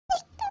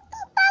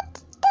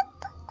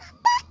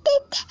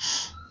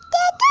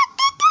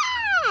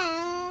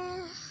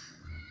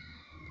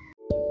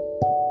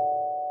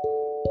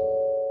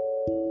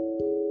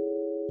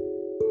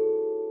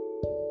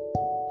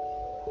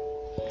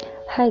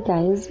Hi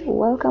guys,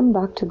 welcome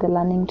back to the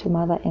Learning to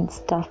Mother and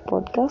Stuff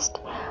podcast.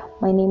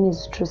 My name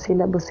is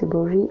Drusilla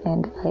Bosibori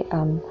and I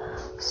am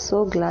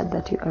so glad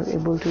that you are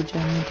able to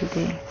join me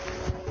today.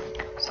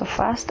 So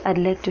first, I'd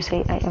like to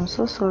say I am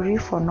so sorry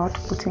for not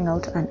putting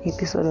out an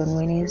episode on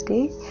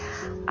Wednesday.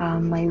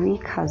 My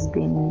week has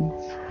been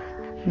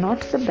not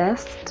the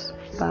best,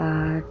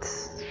 but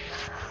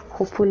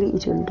hopefully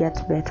it will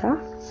get better.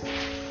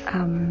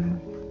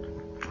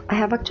 I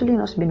have actually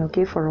not been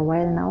okay for a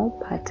while now,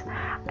 but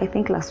I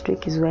think last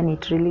week is when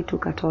it really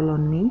took a toll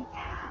on me.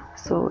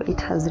 So it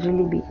has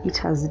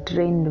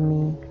drained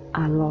me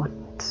a lot.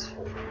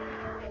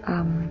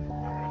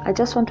 I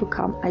just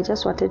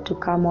wanted to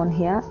come on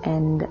here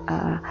and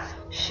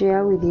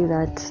share with you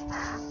that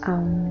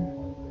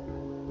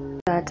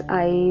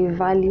I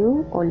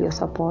value all your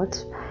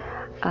support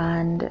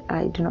and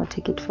I do not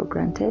take it for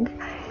granted.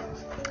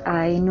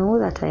 I know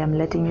that I am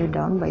letting you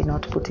down by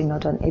not putting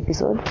out an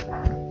episode.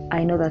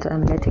 I know that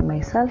I'm letting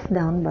myself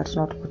down but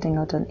not putting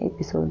out an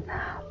episode.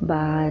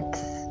 But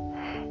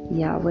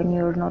yeah, when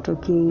you're not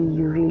okay,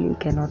 you really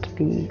cannot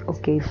be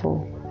okay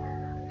for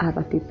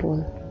other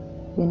people,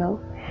 you know.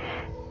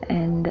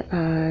 And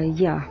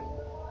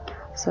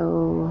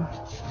so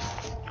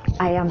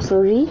I am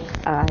sorry.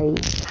 I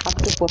have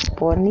to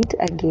postpone it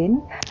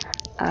again.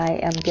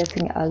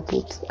 I'll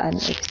put an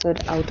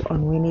episode out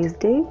on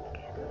Wednesday.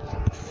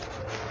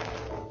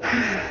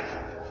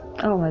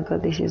 Oh my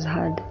god, this is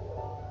hard.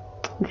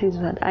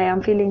 I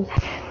am feeling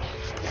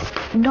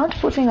not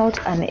putting out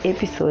an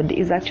episode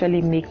is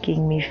actually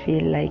making me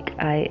feel like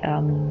I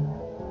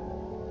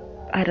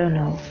don't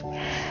know.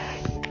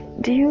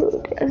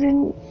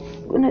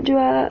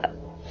 Unajua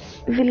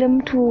vile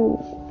mtu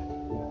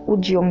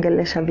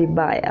ujiongelesha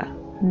vibaya,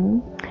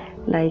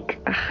 like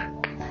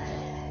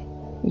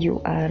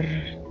you are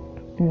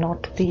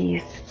not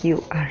this,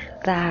 you are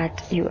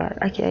that, you are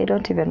okay. I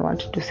don't even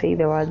want to say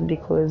the word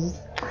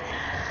because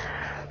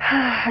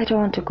I don't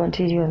want to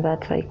continue on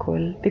that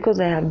cycle because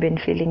I have been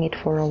feeling it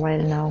for a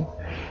while now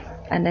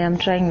and I am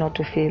trying not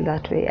to feel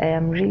that way. I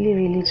am really,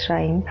 really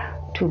trying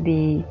to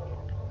be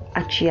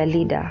a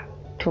cheerleader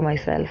to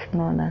myself,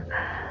 Nona.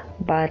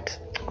 But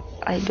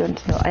I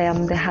don't know. I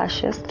am the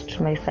harshest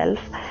to myself,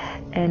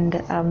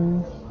 and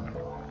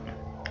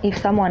if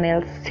someone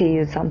else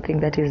says something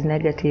that is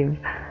negative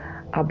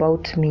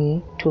about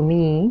me to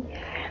me,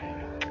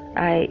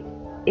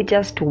 it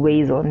just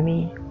weighs on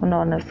me,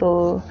 Nona.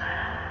 So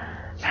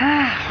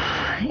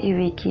hii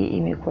wiki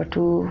imekuwa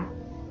tu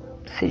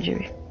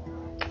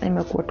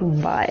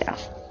mbaya,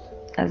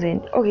 as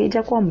in okay,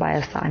 ijakuwa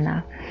mbaya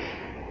sana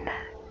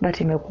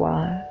but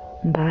imekuwa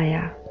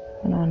mbaya,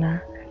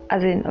 unaona,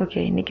 as in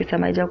okay,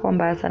 nikisema ijakuwa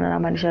mbaya sana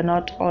namaanisha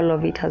not all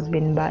of it has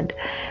been bad,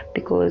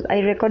 because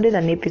I recorded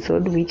an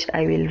episode which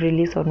I will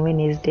release on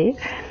Wednesday,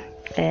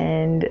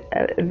 and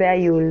there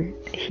you will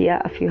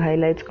hear a few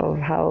highlights of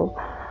how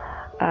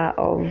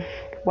of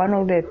one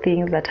of the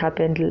things that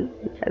happened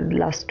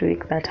last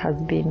week that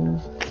has been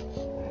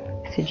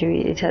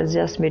it has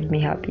just made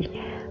me happy.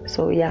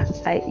 So yeah,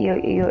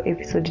 your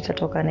episode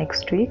itatoka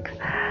next week.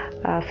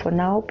 For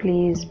now,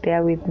 please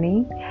bear with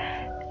me,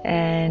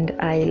 and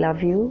I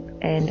love you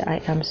and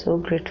I am so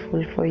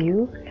grateful for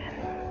you.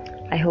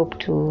 I hope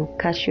to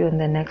catch you on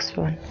the next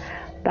one.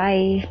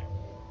 Bye.